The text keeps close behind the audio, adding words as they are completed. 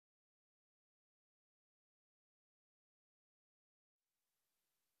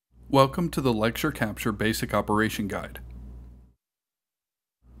Welcome to the Lecture Capture Basic Operation Guide.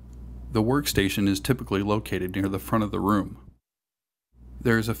 The workstation is typically located near the front of the room.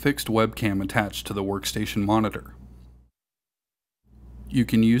 There is a fixed webcam attached to the workstation monitor. You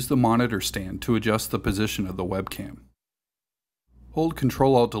can use the monitor stand to adjust the position of the webcam. Hold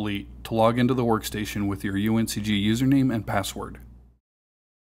Ctrl-Alt-Delete to log into the workstation with your UNCG username and password.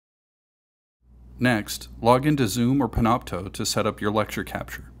 Next, log into Zoom or Panopto to set up your lecture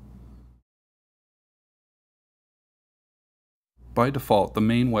capture. By default, the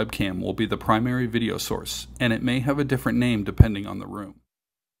main webcam will be the primary video source, and it may have a different name depending on the room.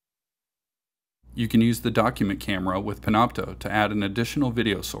 You can use the document camera with Panopto to add an additional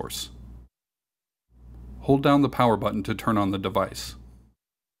video source. Hold down the power button to turn on the device.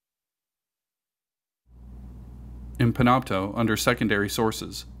 In Panopto, under Secondary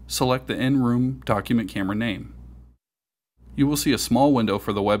Sources, select the in-room document camera name. You will see a small window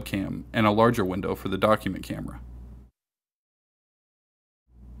for the webcam and a larger window for the document camera.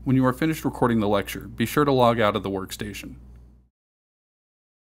 When you are finished recording the lecture, be sure to log out of the workstation.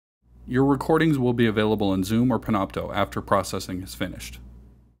 Your recordings will be available in Zoom or Panopto after processing is finished.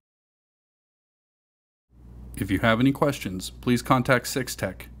 If you have any questions, please contact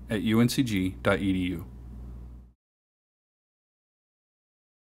SIXTech at uncg.edu.